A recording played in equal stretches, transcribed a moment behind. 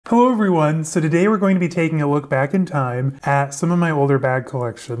Hello everyone, so today we're going to be taking a look back in time at some of my older bag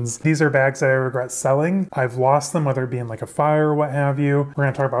collections. These are bags that I regret selling. I've lost them, whether it be in like a fire or what have you. We're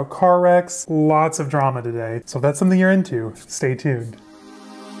going to talk about car wrecks, lots of drama today. So if that's something you're into, stay tuned.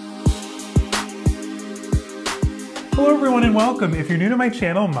 Hello everyone and welcome. If you're new to my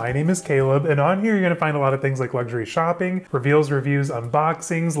channel, my name is Caleb, and on here you're going to find a lot of things like luxury shopping, reveals, reviews,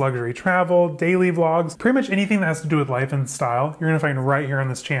 unboxings, luxury travel, daily vlogs, pretty much anything that has to do with life and style you're going to find right here on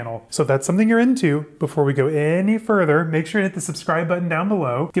this channel. So if that's something you're into, before we go any further, make sure to hit the subscribe button down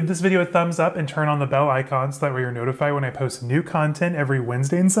below, give this video a thumbs up, and turn on the bell icon so that way you're notified when I post new content every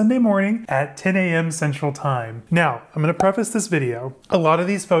Wednesday and Sunday morning at 10 a.m. Central Time. Now, I'm going to preface this video. A lot of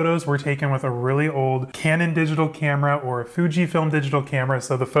these photos were taken with a really old Canon digital camera or a Fujifilm digital camera,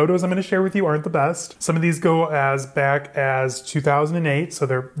 so the photos I'm going to share with you aren't the best. Some of these go as back as 2008, so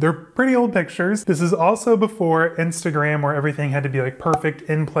they're pretty old pictures. This is also before Instagram, where everything had to be like perfect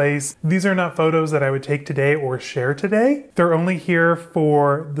in place. These are not photos that I would take today or share today. They're only here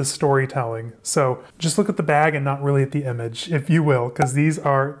for the storytelling. So just look at the bag and not really at the image, if you will, because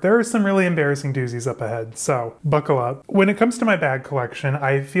there are some really embarrassing doozies up ahead. So buckle up. When it comes to my bag collection,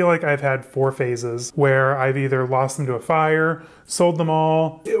 I feel like I've had 4 phases where I've either lost them to a fire, sold them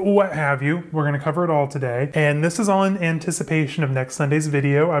all, what have you. We're going to cover it all today. And this is all in anticipation of next Sunday's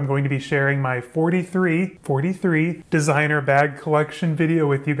video. I'm going to be sharing my 43 designer bag collection video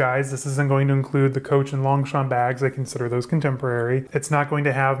with you guys. This isn't going to include the Coach and Longchamp bags. I consider those contemporary. It's not going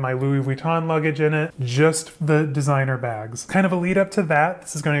to have my Louis Vuitton luggage in it, just the designer bags. Kind of a lead up to that.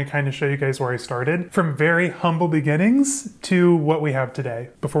 This is going to kind of show you guys where I started from very humble beginnings to what we have today.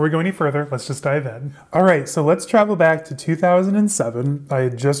 Before we go any further, let's just dive in. All right, so let's travel back to 2007. I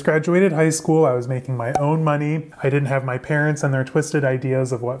had just graduated high school. I was making my own money. I didn't have my parents and their twisted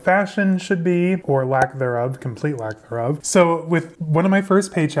ideas of what fashion should be, or lack thereof, complete lack thereof. So with one of my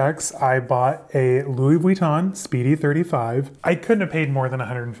first paychecks, I bought a Louis Vuitton Speedy 35. I couldn't have paid more than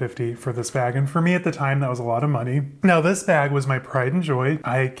 $150 for this bag, and for me at the time, that was a lot of money. Now this bag was my pride and joy.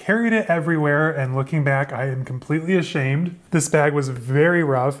 I carried it everywhere, and looking back, I am completely ashamed. This bag was very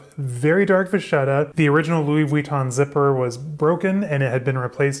rough, very dark vachetta. The original Louis Vuitton zipper was broken, and it had been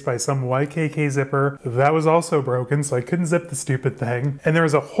replaced by some YKK zipper that was also broken, so I couldn't zip the stupid thing. And there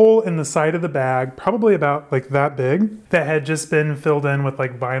was a hole in the side of the bag, probably about like that big, that had just been filled in with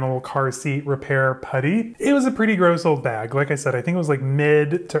like vinyl car seat repair putty. It was a pretty gross old bag. Like I said, I think it was like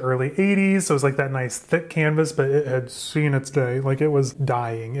mid to early 80s, so it was like that nice thick canvas, but it had seen its day. Like it was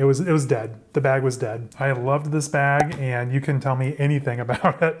dying. It was dead. The bag was dead. I loved this bag, and you can tell me anything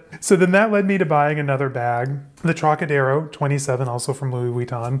about it. So then that led me to buying another bag, the Trocadero 27, also from Louis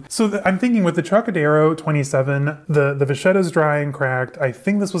Vuitton. So I'm thinking with the Trocadero 27, the vachetta's dry and cracked. I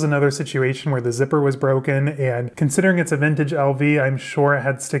think this was another situation where the zipper was broken, and considering it's a vintage LV, I'm sure it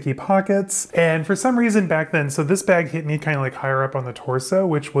had sticky pockets. And for some reason back then, so this bag hit me kind of like higher up on the torso,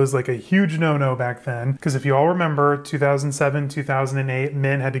 which was like a huge no-no back then. Because if you all remember, 2007, 2008,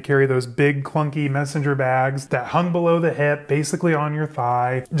 men had to carry those big clunky messenger bags that hung below the hip, basically on your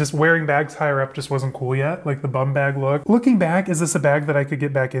thigh. Just wearing bags higher up just wasn't cool yet, like the bum bag look. Looking back, is this a bag that I could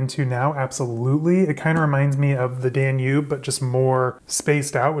get back into now? Absolutely. It kind of reminds me of the Danube, but just more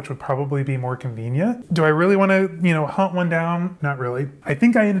spaced out, which would probably be more convenient. Do I really want to, hunt one down? Not really. I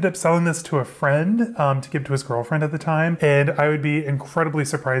think I ended up selling this to a friend to give to his girlfriend at the time, and I would be incredibly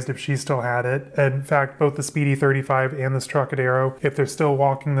surprised if she still had it. In fact, both the Speedy 35 and this Trocadero, if they're still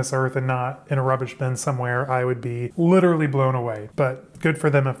walking this earth and not in a rubbish bin somewhere, I would be literally blown away. But good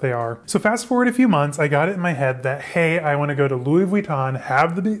for them if they are. So fast forward a few months, I got it in my head that, hey, I want to go to Louis Vuitton,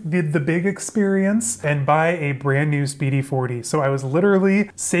 have the big experience, and buy a brand new Speedy 40. So I was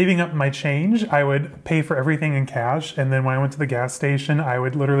literally saving up my change. I would pay for everything in cash, and then when I went to the gas station, I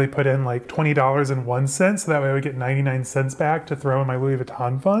would literally put in like $20.01, so that way I would get 99 cents back to throw in my Louis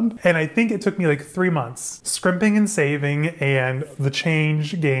Vuitton fund. And I think it took me like 3 months scrimping and saving and the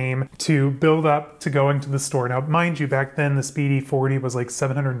change game to build up to going to the store. Now, mind you, back then the Speedy 40 was like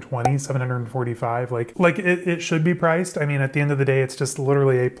 $720, $745, like it should be priced. I mean, at the end of the day, it's just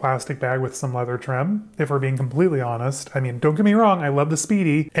literally a plastic bag with some leather trim, if we're being completely honest. I mean, don't get me wrong, I love the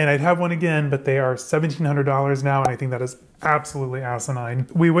Speedy, and I'd have one again, but they are $1,700 now, and I think that is absolutely asinine.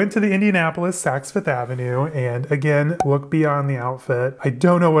 We went to the Indianapolis Saks Fifth Avenue, and again, look beyond the outfit. I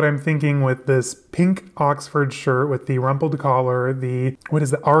don't know what I'm thinking with this pink Oxford shirt with the rumpled collar, the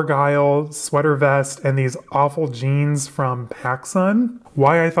Argyle sweater vest, and these awful jeans from PacSun.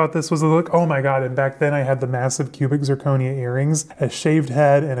 Why I thought this was a look? Oh my god, and back then I had the massive cubic zirconia earrings, a shaved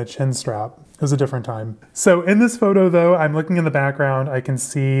head, and a chin strap. It was a different time. So in this photo though, I'm looking in the background, I can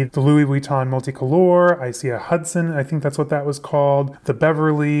see the Louis Vuitton Multicolor, I see a Hudson, I think that's what that was called, the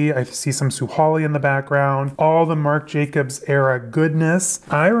Beverly, I see some Suhali in the background, all the Marc Jacobs era goodness.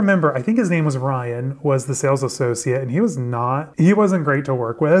 I remember, I think his name was Ryan, was the sales associate, and he wasn't great to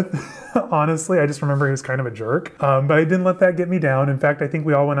work with. Honestly, I just remember he was kind of a jerk, but I didn't let that get me down. In fact, I think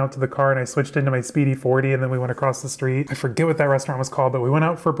we all went out to the car and I switched into my Speedy 40 and then we went across the street. I forget what that restaurant was called, but we went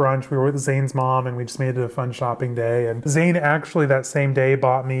out for brunch. We were with Zane's mom and we just made it a fun shopping day. And Zane actually that same day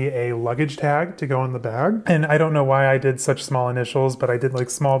bought me a luggage tag to go in the bag. And I don't know why I did such small initials, but I did like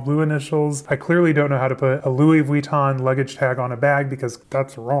small blue initials. I clearly don't know how to put a Louis Vuitton luggage tag on a bag because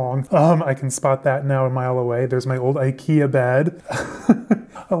that's wrong. I can spot that now a mile away. There's my old IKEA bed.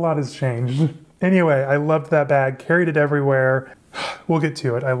 A lot has changed. Anyway, I loved that bag, carried it everywhere. We'll get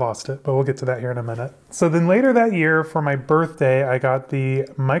to it. I lost it, but we'll get to that here in a minute. So then later that year for my birthday, I got the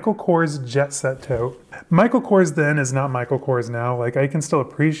Michael Kors Jet Set tote. Michael Kors then is not Michael Kors now. Like I can still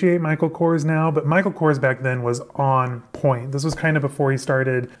appreciate Michael Kors now, but Michael Kors back then was on point. This was kind of before he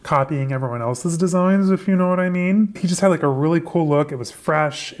started copying everyone else's designs, if you know what I mean. He just had like a really cool look. It was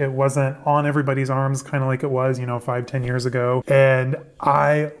fresh. It wasn't on everybody's arms, kind of like it was, 5-10 years ago. And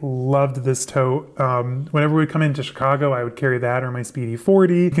I loved this tote. Whenever we come into Chicago, I would carry that or my Speedy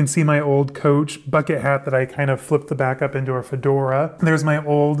 40. You can see my old Coach bucket hat that I kind of flipped the back up into a fedora. There's my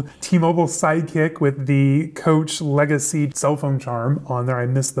old T-Mobile Sidekick with the Coach Legacy cell phone charm on there. I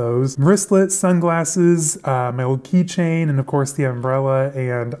miss those. Wristlets, sunglasses, my old keychain, and of course the umbrella.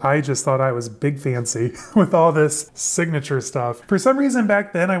 And I just thought I was big fancy with all this signature stuff. For some reason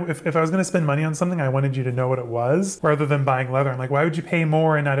back then, if I was going to spend money on something, I wanted you to know what it was rather than buying leather. I'm like, why would you pay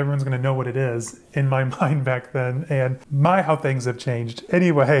more and not everyone's going to know what it is in my mind back then? And how things have changed.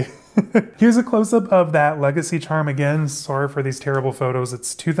 Anyway, here's a close-up of that Legacy charm again. Sorry for these terrible photos.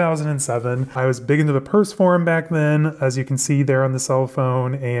 It's 2007. I was big into the purse forum back then, as you can see there on the cell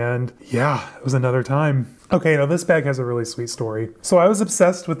phone. And yeah, it was another time. Okay, now this bag has a really sweet story. So I was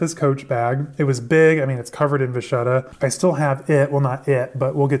obsessed with this Coach bag. It was big. I mean, it's covered in vachetta. I still have it. Well, not it,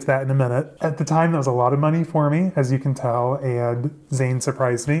 but we'll get to that in a minute. At the time, that was a lot of money for me, as you can tell, and Zane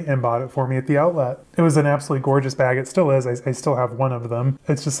surprised me and bought it for me at the outlet. It was an absolutely gorgeous bag. It still is. I still have one of them.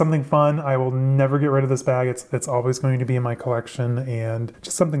 It's just something fun. I will never get rid of this bag. It's always going to be in my collection and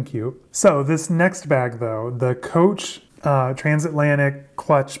just something cute. So this next bag, though, the Coach transatlantic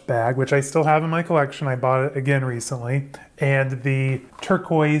clutch bag, which I still have in my collection. I bought it again recently. And the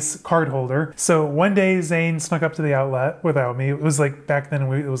turquoise card holder. So one day Zane snuck up to the outlet without me. It was like back then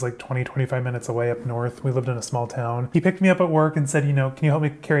it was like 20-25 minutes away up north. We lived in a small town. He picked me up at work and said, can you help me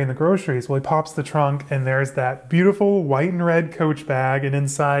carry in the groceries? Well, he pops the trunk and there's that beautiful white and red Coach bag, and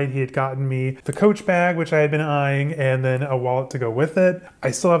inside he had gotten me the Coach bag, which I had been eyeing, and then a wallet to go with it. I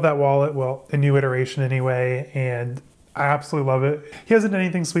still have that wallet, well, a new iteration anyway, and I absolutely love it. He hasn't done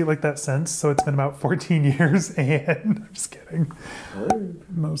anything sweet like that since, so it's been about 14 years, and I'm just kidding.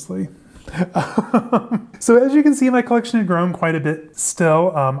 Mostly. So as you can see, my collection had grown quite a bit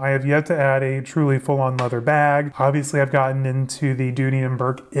still. I have yet to add a truly full-on leather bag. Obviously, I've gotten into the Dooney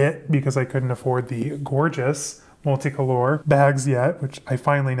Bourke because I couldn't afford the gorgeous multicolor bags yet, which I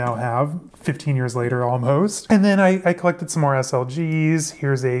finally now have 15 years later almost. And then I collected some more SLGs.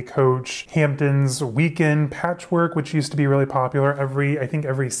 Here's a Coach Hamptons Weekend patchwork, which used to be really popular. I think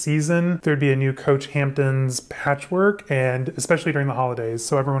every season there'd be a new Coach Hamptons patchwork, and especially during the holidays.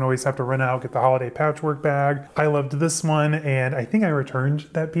 So everyone always have to run out, get the holiday patchwork bag. I loved this one, and I think I returned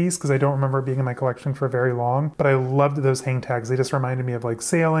that piece because I don't remember it being in my collection for very long, but I loved those hang tags. They just reminded me of like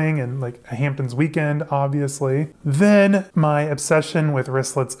sailing and like a Hamptons Weekend, obviously. Then my obsession with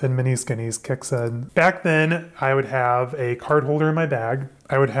wristlets and mini skinnies kicks in. Back then, I would have a card holder in my bag.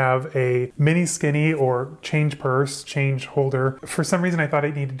 I would have a mini skinny or change purse, change holder. For some reason, I thought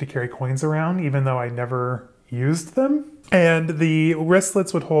I needed to carry coins around, even though I never used them. And the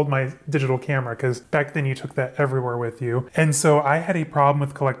wristlets would hold my digital camera because back then you took that everywhere with you. And so I had a problem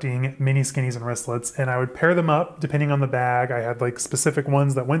with collecting mini skinnies and wristlets, and I would pair them up depending on the bag. I had like specific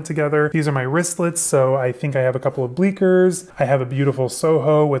ones that went together. These are my wristlets, so I think I have a couple of bleakers. I have a beautiful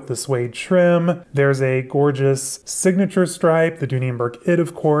Soho with the suede trim. There's a gorgeous signature stripe, the Dooney Bourke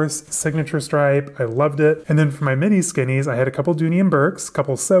of course, signature stripe. I loved it. And then for my mini skinnies, I had a couple Dooney Bourkes, a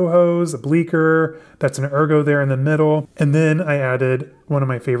couple Sohos, a bleaker. That's an ergo there in the middle. And then I added one of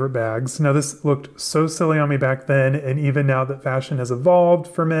my favorite bags. Now this looked so silly on me back then, and even now that fashion has evolved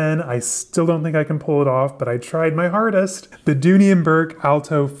for men, I still don't think I can pull it off, but I tried my hardest. The Dooney Bourke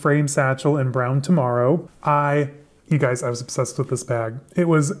Alto frame satchel in brown tomorrow. I You guys, I was obsessed with this bag. It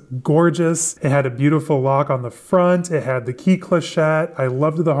was gorgeous. It had a beautiful lock on the front. It had the key clochette. I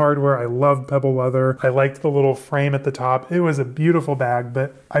loved the hardware. I loved pebble leather. I liked the little frame at the top. It was a beautiful bag,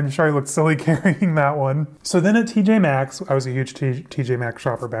 but I'm sure I looked silly carrying that one. So then at TJ Maxx, I was a huge TJ Maxx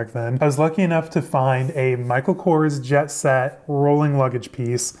shopper back then. I was lucky enough to find a Michael Kors Jet Set rolling luggage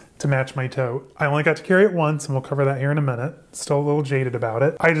piece to match my tote. I only got to carry it once, and we'll cover that here in a minute. Still a little jaded about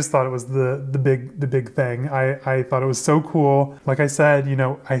it. I just thought it was the big thing. I thought it was so cool. Like I said, you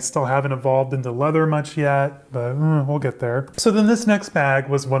know, I still haven't evolved into leather much yet, but we'll get there. So then this next bag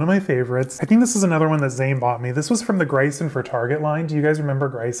was one of my favorites. I think this is another one that Zane bought me. This was from the Grayson for Target line. Do you guys remember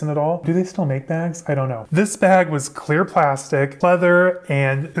Grayson at all? Do they still make bags? I don't know. This bag was clear plastic, leather,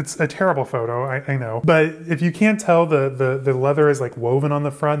 and it's a terrible photo, I know. But if you can't tell, the leather is like woven on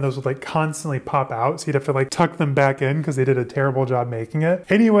the front. Those would like constantly pop out, so you'd have to like tuck them back in because they did a terrible job making it.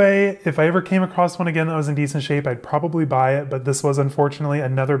 Anyway, if I ever came across one again that was in decent shape, I'd probably buy it, but this was unfortunately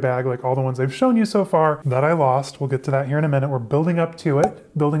another bag like all the ones I've shown you so far that I lost. We'll get to that here in a minute. We're building up to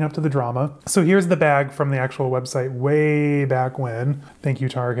it, building up to the drama. So here's the bag from the actual website way back when. Thank you,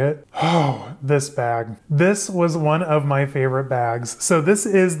 Target. Oh, this bag. This was one of my favorite bags. So this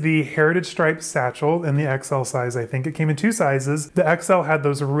is the Heritage Striped Satchel in the XL size. I think it came in 2 sizes. The XL had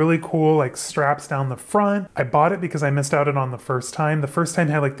those really cool like straps down the front. I bought it because I missed out on the first time. The first time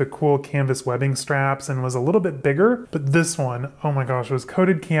had like the cool canvas webbing straps and was a little bit bigger, but this one, oh my gosh, it was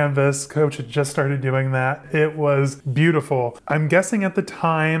coated canvas. Coach had just started doing that. It was beautiful. I'm guessing at the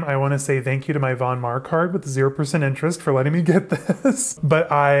time, I want to say thank you to my Von Mar card with 0% interest for letting me get this,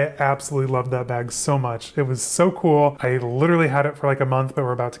 but I absolutely loved that bag so much. It was so cool. I literally had it for like a month, but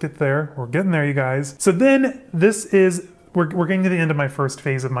we're about to get there. We're getting there, you guys. So then this is we're getting to the end of my first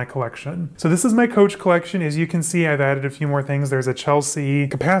phase of my collection. So this is my Coach collection. As you can see, I've added a few more things. There's a Chelsea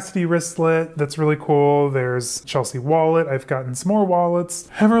capacity wristlet that's really cool. There's Chelsea wallet. I've gotten some more wallets.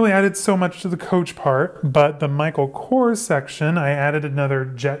 I haven't really added so much to the Coach part, but the Michael Kors section, I added another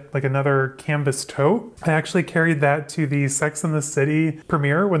another canvas tote. I actually carried that to the Sex and the City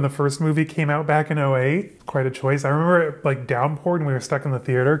premiere when the first movie came out back in 08. Quite a choice. I remember it like downpoured and we were stuck in the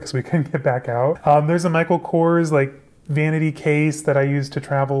theater because we couldn't get back out. There's a Michael Kors like vanity case that I used to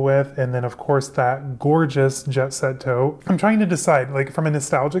travel with, and then of course that gorgeous Jet Set tote. I'm trying to decide, like from a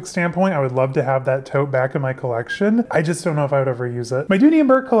nostalgic standpoint, I would love to have that tote back in my collection. I just don't know if I would ever use it. My Dooney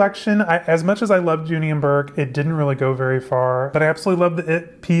Bourke collection, as much as I loved Dooney Bourke, it didn't really go very far, but I absolutely love the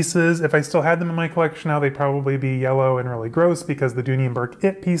It pieces. If I still had them in my collection now, they'd probably be yellow and really gross because the Dooney Bourke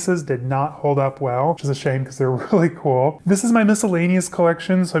It pieces did not hold up well, which is a shame because they're really cool. This is my miscellaneous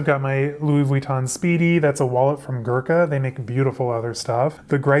collection, so I've got my Louis Vuitton Speedy. That's a wallet from Gurkha. They make beautiful other stuff.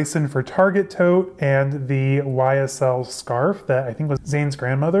 The Grayson for Target tote and the YSL scarf that I think was Zane's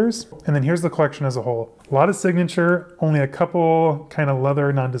grandmother's. And then here's the collection as a whole. A lot of signature, only a couple kind of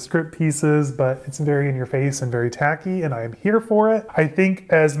leather nondescript pieces, but it's very in your face and very tacky, and I am here for it. I think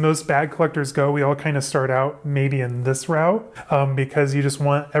as most bag collectors go, we all kind of start out maybe in this route because you just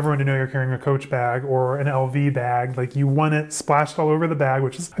want everyone to know you're carrying a Coach bag or an LV bag. Like you want it splashed all over the bag,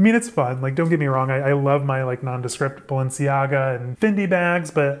 which is, I mean, it's fun. Like, don't get me wrong. I love my like nondescript Balenciaga and Fendi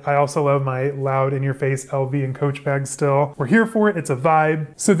bags, but I also love my loud in your face LV and Coach bags still. We're here for it. It's a vibe.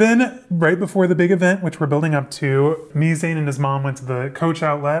 So then right before the big event, which we're building up to, me, Zane, and his mom went to the Coach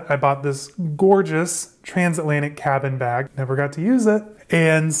outlet. I bought this gorgeous transatlantic cabin bag. Never got to use it.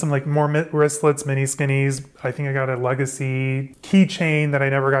 And some like more wristlets, mini skinnies. I think I got a Legacy keychain that I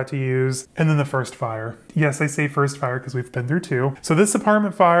never got to use. And then the first fire. Yes, I say first fire because we've been through 2. So this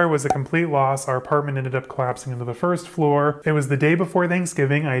apartment fire was a complete loss. Our apartment ended up collapsing into the first floor. It was the day before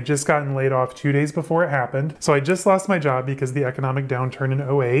Thanksgiving. I had just gotten laid off 2 days before it happened. So I just lost my job because of the economic downturn in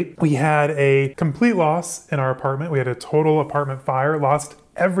 08. We had a complete loss in our apartment. We had a total apartment fire, lost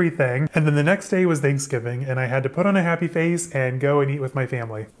everything. And then the next day was Thanksgiving and I had to put on a happy face and go and eat with my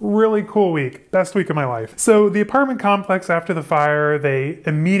family. Really cool week. Best week of my life. So the apartment complex after the fire, they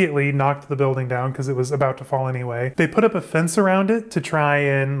immediately knocked the building down because it was about to fall anyway. They put up a fence around it to try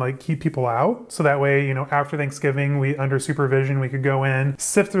and like keep people out. So that way, you know, after Thanksgiving, under supervision, we could go in,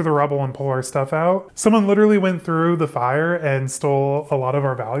 sift through the rubble and pull our stuff out. Someone literally went through the fire and stole a lot of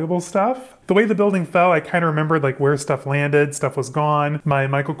our valuable stuff. The way the building fell, I kind of remembered like where stuff landed. Stuff was gone. My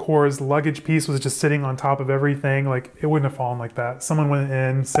Michael Kors luggage piece was just sitting on top of everything. Like it wouldn't have fallen like that. Someone went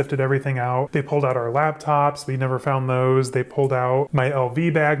in, sifted everything out. They pulled out our laptops. We never found those. They pulled out my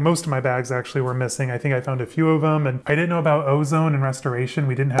LV bag. Most of my bags actually were missing. I think I found a few of them, and I didn't know about ozone and restoration.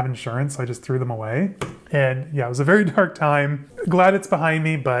 We didn't have insurance, so I just threw them away. And yeah, it was a very dark time. Glad it's behind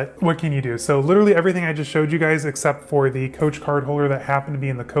me, but what can you do? So literally everything I just showed you guys except for the Coach card holder that happened to be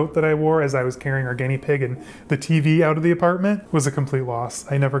in the coat that I wore as I I was carrying our guinea pig and the TV out of the apartment was a complete loss.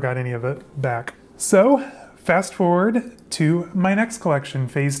 I never got any of it back. So fast forward to my next collection,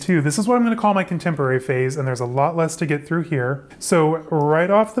 phase 2. This is what I'm going to call my contemporary phase, and there's a lot less to get through here. So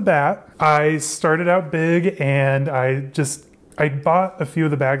right off the bat, I started out big, and I bought a few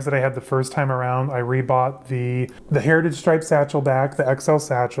of the bags that I had the first time around. I rebought the Heritage Stripe satchel bag, the XL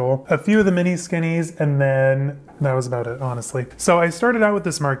satchel, a few of the mini skinnies, and then that was about it, honestly. So I started out with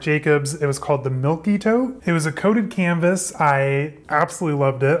this Marc Jacobs. It was called the Milky Tote. It was a coated canvas. I absolutely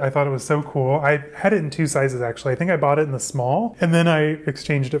loved it. I thought it was so cool. I had it in 2 sizes, actually. I think I bought it in the small, and then I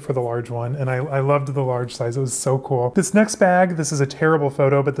exchanged it for the large one, and I loved the large size. It was so cool. This next bag, this is a terrible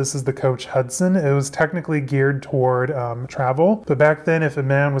photo, but this is the Coach Hudson. It was technically geared toward travel, but back then, if a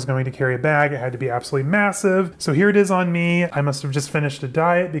man was going to carry a bag, it had to be absolutely massive. So here it is on me. I must have just finished a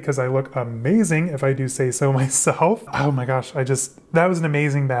diet because I look amazing, if I do say so myself. Oh my gosh, that was an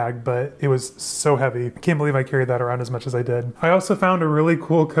amazing bag, but it was so heavy. I can't believe I carried that around as much as I did. I also found a really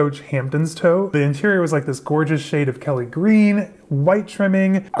cool Coach Hamptons tote. The interior was like this gorgeous shade of Kelly green, white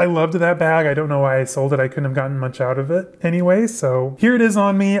trimming. I loved that bag. I don't know why I sold it. I couldn't have gotten much out of it anyway. So here it is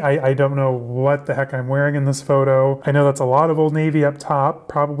on me. I don't know what the heck I'm wearing in this photo. I know that's a lot of Old Navy up top,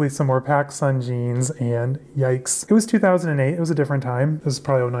 probably some more PacSun jeans, and yikes. It was 2008. It was a different time. It was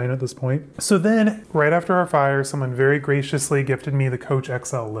probably 09 at this point. So then right after our fire, someone very graciously gifted me the Coach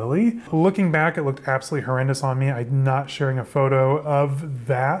XL Lily. Looking back, it looked absolutely horrendous on me. I'm not sharing a photo of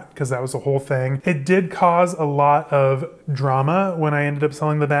that because that was a whole thing. It did cause a lot of drama when I ended up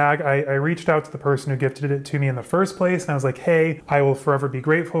selling the bag. I reached out to the person who gifted it to me in the first place, and I was like, hey, I will forever be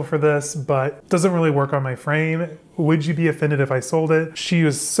grateful for this, but it doesn't really work on my frame. Would you be offended if I sold it? She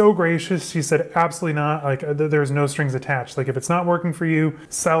was so gracious. She said, absolutely not. Like, there's no strings attached. Like, if it's not working for you,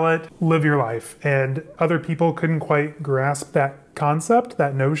 sell it, live your life. And other people couldn't quite grasp that concept,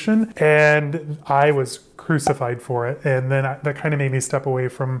 that notion, and I was crucified for it, and then that kind of made me step away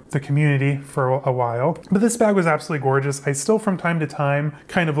from the community for a while. But this bag was absolutely gorgeous. I still from time to time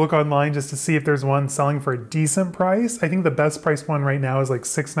kind of look online just to see if there's one selling for a decent price. I think the best priced one right now is like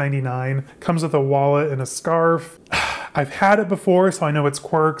 $6.99. Comes with a wallet and a scarf. I've had it before, so I know its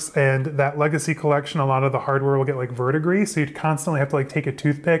quirks, and that Legacy collection, a lot of the hardware will get like verdigris, so you'd constantly have to like take a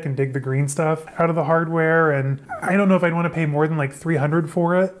toothpick and dig the green stuff out of the hardware, and I don't know if I'd want to pay more than like $300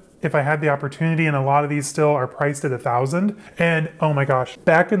 for it if I had the opportunity, and a lot of these still are priced at $1,000. And oh my gosh,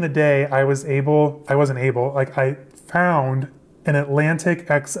 back in the day, I found an Atlantic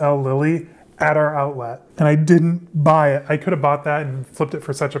XL Lily at our outlet, and I didn't buy it. I could have bought that and flipped it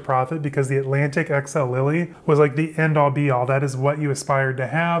for such a profit because the Atlantic XL Lily was like the end all be all. That is what you aspired to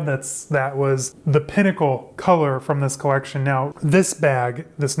have. That was the pinnacle color from this collection. Now, this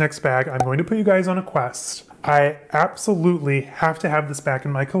next bag, I'm going to put you guys on a quest. I absolutely have to have this back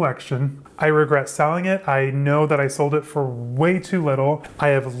in my collection. I regret selling it. I know that I sold it for way too little. I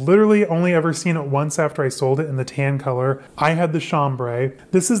have literally only ever seen it once after I sold it in the tan color. I had the chambray.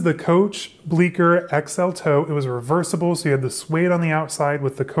 This is the Coach Bleecker XL tote. It was reversible, so you had the suede on the outside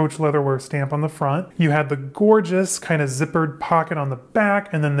with the Coach leatherware stamp on the front. You had the gorgeous kind of zippered pocket on the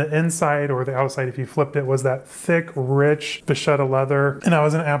back, and then the inside, or the outside if you flipped it, was that thick, rich vachetta leather. And I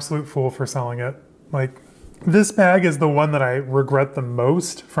was an absolute fool for selling it. Like, this bag is the one that I regret the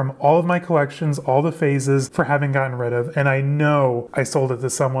most from all of my collections, all the phases, for having gotten rid of. And I know I sold it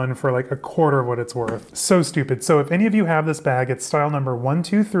to someone for like a quarter of what it's worth. So stupid. So if any of you have this bag, it's style number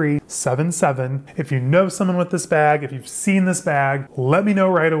 12377. If you know someone with this bag, if you've seen this bag, let me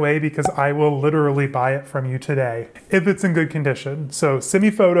know right away because I will literally buy it from you today if it's in good condition. So send me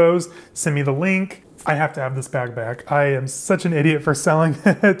photos, send me the link. I have to have this bag back. I am such an idiot for selling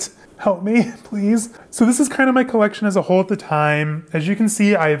it. Help me, please. So this is kind of my collection as a whole at the time. As you can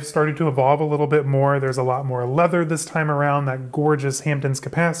see, I've started to evolve a little bit more. There's a lot more leather this time around, that gorgeous Hamptons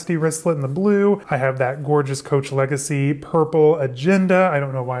Capacity wristlet in the blue. I have that gorgeous Coach Legacy purple agenda. I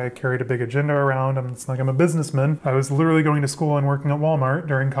don't know why I carried a big agenda around. It's like I'm a businessman. I was literally going to school and working at Walmart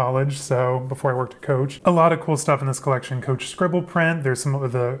during college, so before I worked at Coach. A lot of cool stuff in this collection. Coach scribble print. There's some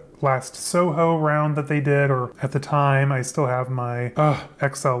of the last Soho round that they did, or at the time. I still have my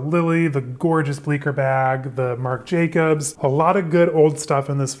XL Lily, the gorgeous Bleecker bag, the Marc Jacobs, a lot of good old stuff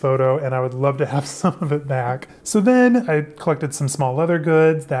in this photo, and I would love to have some of it back. So then I collected some small leather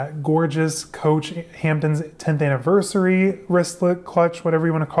goods, that gorgeous Coach Hamptons 10th anniversary wristlet, clutch, whatever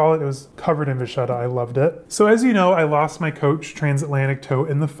you want to call it. It was covered in vachetta. I loved it. So as you know, I lost my Coach transatlantic tote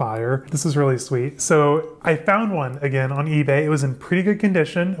in the fire. This is really sweet. So I found one again on eBay. It was in pretty good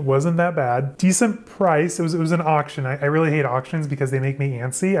condition. It wasn't that bad. Decent price. It was an auction. I really hate auctions because they make me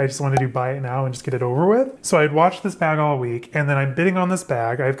antsy. I just wanted to buy it now and just get it over with. So I'd watched this bag all week, and then I'm bidding on this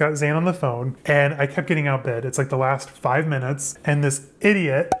bag. I've got Zane on the phone, and I kept getting outbid. It's like the last 5 minutes, and this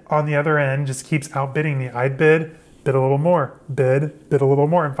idiot on the other end just keeps outbidding me. I'd bid a little more, bid a little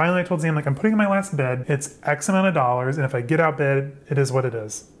more. And finally I told Zane, like, I'm putting in my last bid. It's X amount of dollars, and if I get outbid, it is what it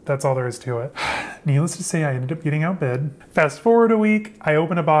is. That's all there is to it. Needless to say, I ended up getting outbid. Fast forward a week, I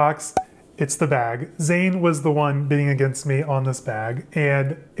open a box. It's the bag. Zane was the one bidding against me on this bag,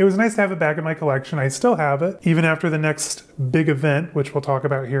 and it was nice to have it back in my collection. I still have it, even after the next big event, which we'll talk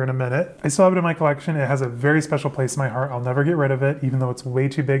about here in a minute. I still have it in my collection. It has a very special place in my heart. I'll never get rid of it, even though it's way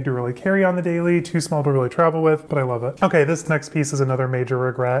too big to really carry on the daily, too small to really travel with, but I love it. Okay, this next piece is another major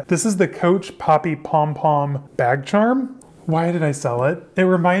regret. This is the Coach Poppy Pom Pom bag charm. Why did I sell it? It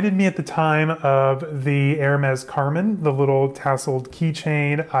reminded me at the time of the Hermès Carmen, the little tasseled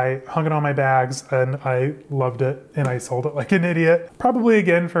keychain. I hung it on my bags and I loved it, and I sold it like an idiot. Probably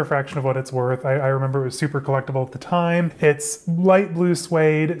again for a fraction of what it's worth. I remember it was super collectible at the time. It's light blue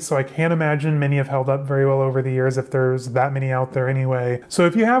suede, so I can't imagine many have held up very well over the years if there's that many out there anyway. So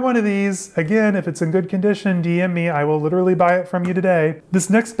if you have one of these, again, if it's in good condition, DM me. I will literally buy it from you today. This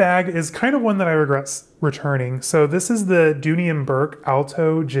next bag is kind of one that I regret returning. So this is the Dooney Bourke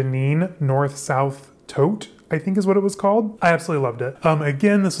Alto Janine North-South Tote, I think is what it was called. I absolutely loved it.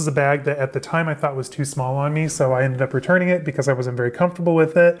 Again, this was a bag that at the time I thought was too small on me, so I ended up returning it because I wasn't very comfortable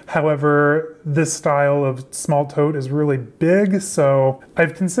with it. However, this style of small tote is really big, so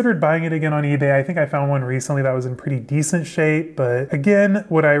I've considered buying it again on eBay. I think I found one recently that was in pretty decent shape, but again,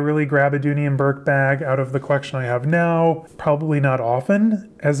 would I really grab a Dooney Bourke bag out of the collection I have now? Probably not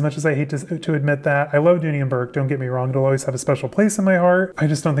often, as much as I hate to admit that. I love Dooney Bourke, don't get me wrong, it'll always have a special place in my heart. I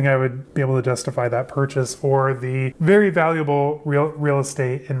just don't think I would be able to justify that purchase or the very valuable real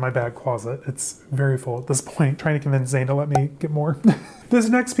estate in my bag closet. It's very full at this point. Trying to convince Zane to let me get more. This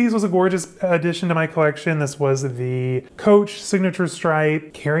next piece was a gorgeous addition to my collection. This was the Coach Signature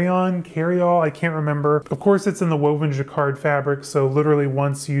Stripe Carry-All, I can't remember. Of course, it's in the woven jacquard fabric, so literally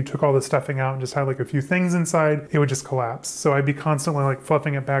once you took all the stuffing out and just had like a few things inside, it would just collapse. So I'd be constantly like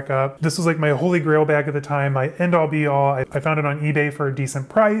fluffing it back up. This was like my holy grail bag at the time, my end-all be-all. I found it on eBay for a decent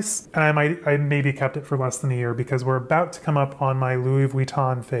price, and I maybe kept it for less than a year because we're about to come up on my Louis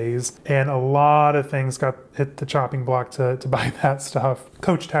Vuitton phase, and a lot of things got hit the chopping block to buy that stuff.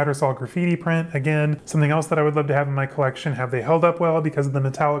 Coach Tattersall graffiti print, again, something else that I would love to have in my collection. Have they held up well because of the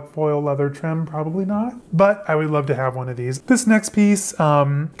metallic foil leather trim? Probably not, but I would love to have one of these. This next piece,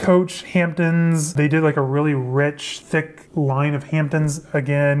 Coach Hamptons, they did like a really rich, thick line of Hamptons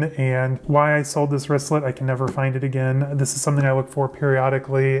again, and why I sold this wristlet, I can never find it again. This is something I look for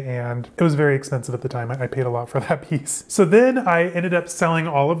periodically, and it was very expensive at the time. I paid a lot for that piece. So then I ended up selling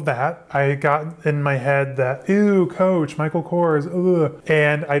all of that. I got in my head that, ew, Coach, Michael Kors, ugh.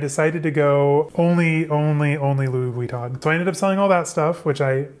 And I decided to go only Louis Vuitton. So I ended up selling all that stuff, which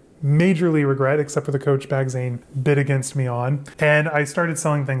I majorly regret, except for the Coach bag Zane bid against me on. And I started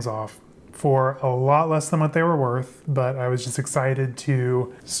selling things off for a lot less than what they were worth, but I was just excited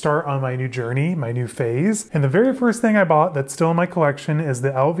to start on my new journey, my new phase. And the very first thing I bought that's still in my collection is the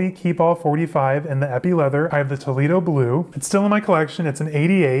LV Keepall 45 in the Epi leather. I have the Toledo blue. It's still in my collection. It's an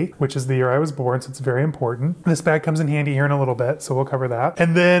 88, which is the year I was born, so it's very important. This bag comes in handy here in a little bit, so we'll cover that.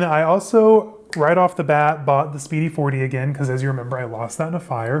 And then I also, right off the bat, bought the Speedy 40 again, because as you remember, I lost that in a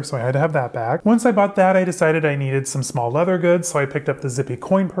fire, so I had to have that back. Once I bought that, I decided I needed some small leather goods, so I picked up the zippy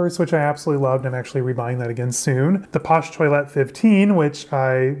coin purse, which I absolutely loved. I'm actually rebuying that again soon. The Posh Toilette 15, which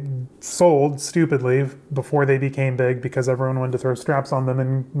I sold stupidly before they became big because everyone wanted to throw straps on them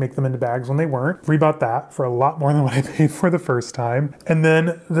and make them into bags when they weren't. Rebought that for a lot more than what I paid for the first time. And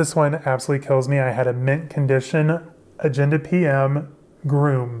then this one absolutely kills me. I had a mint condition Agenda PM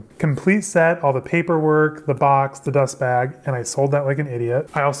Groom. Complete set, all the paperwork, the box, the dust bag, and I sold that like an idiot.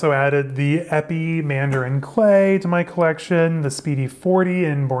 I also added the Epi Mandarin Clay to my collection, the Speedy 40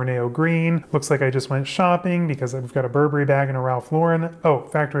 in Borneo Green. Looks like I just went shopping because I've got a Burberry bag and a Ralph Lauren,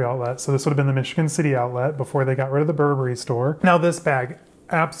 factory outlet. So this would have been the Michigan City outlet before they got rid of the Burberry store. Now this bag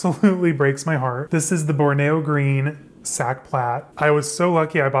absolutely breaks my heart. This is the Borneo Green sack plat. I was so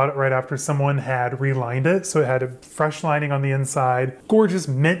lucky I bought it right after someone had relined it, so it had a fresh lining on the inside. Gorgeous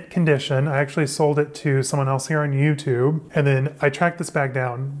mint condition. I actually sold it to someone else here on YouTube, and then I tracked this bag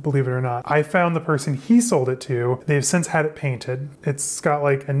down, believe it or not. I found the person he sold it to. They've since had it painted. It's got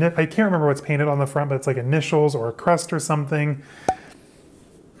like, I can't remember what's painted on the front, but it's like initials or a crest or something.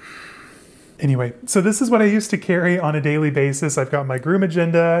 Anyway, so this is what I used to carry on a daily basis. I've got my groom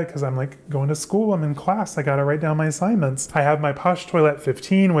agenda because I'm like going to school, I'm in class, I gotta write down my assignments. I have my Posh Toilette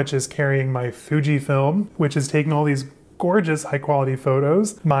 15, which is carrying my Fujifilm, which is taking all these gorgeous high quality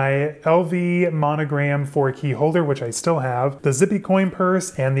photos, my LV monogram 4-key holder, which I still have, the Zippy coin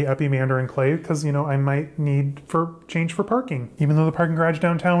purse, and the Uppy Mandarin clay, because, you know, I might need for change for parking, even though the parking garage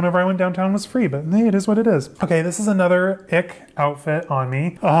downtown whenever I went downtown was free, but hey, it is what it is. Okay, this is another ick outfit on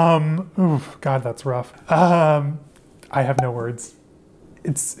me. Oof, God, that's rough. I have no words.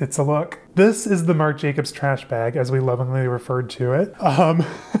 It's a look. This is the Marc Jacobs trash bag, as we lovingly referred to it.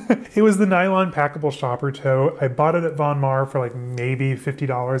 It was the nylon packable shopper tote. I bought it at Von Maur for like maybe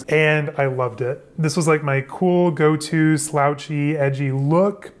 $50, and I loved it. This was like my cool go-to slouchy, edgy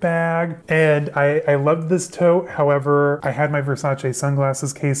look bag, and I loved this tote. However, I had my Versace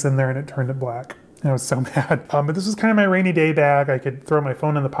sunglasses case in there and it turned it black. I was so mad. But this was kind of my rainy day bag. I could throw my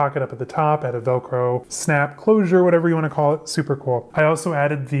phone in the pocket up at the top, had a Velcro snap closure, whatever you want to call it. Super cool. I also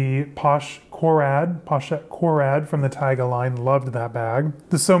added the Pochette Corad from the Taiga line. Loved that bag.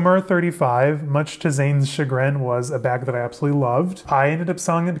 The Sommer 35, much to Zane's chagrin, was a bag that I absolutely loved. I ended up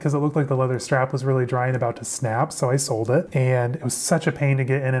selling it because it looked like the leather strap was really dry and about to snap, so I sold it. And it was such a pain to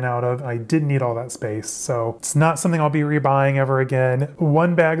get in and out of. I didn't need all that space, so it's not something I'll be rebuying ever again.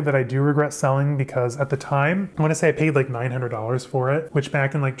 One bag that I do regret selling because at the time, I want to say I paid like $900 for it, which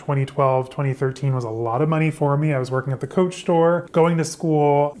back in like 2012, 2013 was a lot of money for me. I was working at the Coach store, going to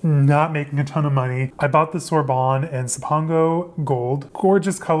school, not making a ton of money. I bought the Sorbonne and Sapongo Gold.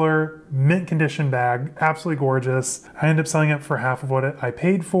 Gorgeous color, mint condition bag, absolutely gorgeous. I ended up selling it for half of what I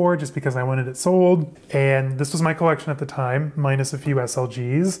paid for just because I wanted it sold. And this was my collection at the time, minus a few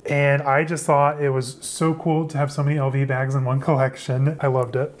SLGs. And I just thought it was so cool to have so many LV bags in one collection. I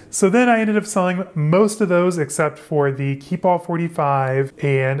loved it. So then I ended up selling most of those except for the Keepall 45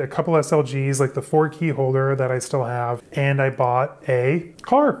 and a couple SLGs, like the 4-key holder that I still have. And I bought a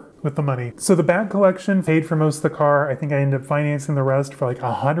car with the money. So the bag collection paid for most of the car. I think I ended up financing the rest for like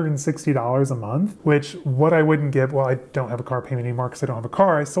 $160 a month, which what I wouldn't give, well, I don't have a car payment anymore because I don't have a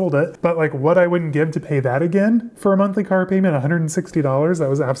car, I sold it, but like what I wouldn't give to pay that again for a monthly car payment, $160, that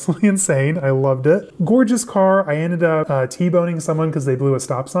was absolutely insane. I loved it. Gorgeous car. I ended up T-boning someone because they blew a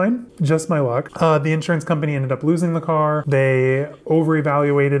stop sign. Just my luck. The insurance company ended up losing the car. They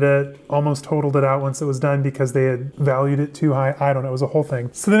over-evaluated it, almost totaled it out once it was done because they had valued it too high. I don't know, it was a whole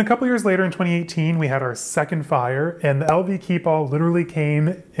thing. So then a couple years later in 2018, we had our second fire, and the LV Keepall literally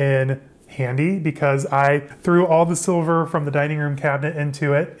came in handy because I threw all the silver from the dining room cabinet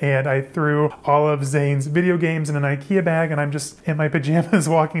into it, and I threw all of Zane's video games in an IKEA bag, and I'm just in my pajamas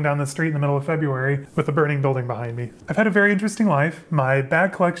walking down the street in the middle of February with a burning building behind me. I've had a very interesting life. My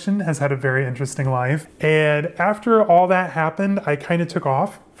bag collection has had a very interesting life, and after all that happened, I kind of took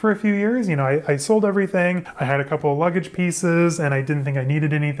off for a few years. You know, I sold everything. I had a couple of luggage pieces and I didn't think I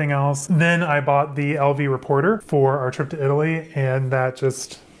needed anything else. Then I bought the LV Reporter for our trip to Italy, and that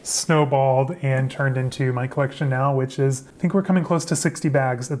just snowballed and turned into my collection now, which is, I think we're coming close to 60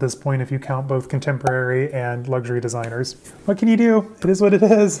 bags at this point if you count both contemporary and luxury designers. What can you do? It is what it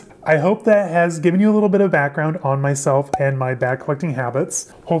is. I hope that has given you a little bit of background on myself and my bag collecting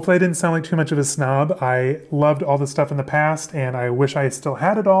habits. Hopefully I didn't sound like too much of a snob. I loved all the stuff in the past and I wish I still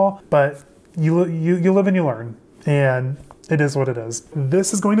had it all, but you live and you learn. And it is what it is.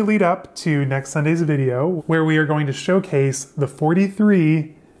 This is going to lead up to next Sunday's video where we are going to showcase the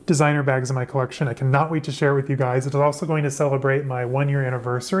 43 designer bags in my collection. I cannot wait to share it with you guys. It is also going to celebrate my 1-year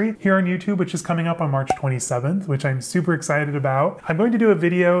anniversary here on YouTube, which is coming up on March 27th, which I'm super excited about. I'm going to do a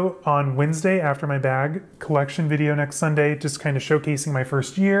video on Wednesday after my bag collection video next Sunday, just kind of showcasing my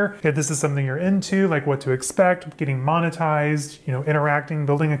first year. If this is something you're into, like what to expect, getting monetized, you know, interacting,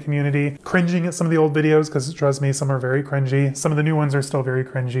 building a community, cringing at some of the old videos, because trust me, some are very cringy. Some of the new ones are still very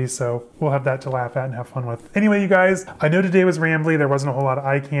cringy, so we'll have that to laugh at and have fun with. Anyway, you guys, I know today was rambly. There wasn't a whole lot of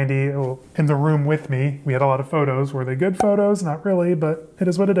eye candy in the room with me. We had a lot of photos. Were they good photos? Not really, but it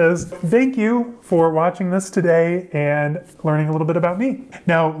is what it is. Thank you for watching this today and learning a little bit about me.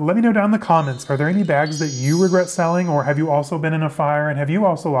 Now, let me know down in the comments, are there any bags that you regret selling, or have you also been in a fire and have you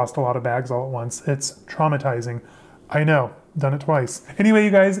also lost a lot of bags all at once? It's traumatizing. I know, done it twice. Anyway,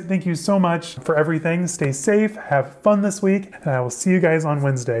 you guys, thank you so much for everything. Stay safe, have fun this week, and I will see you guys on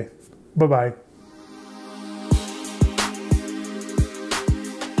Wednesday. Bye-bye.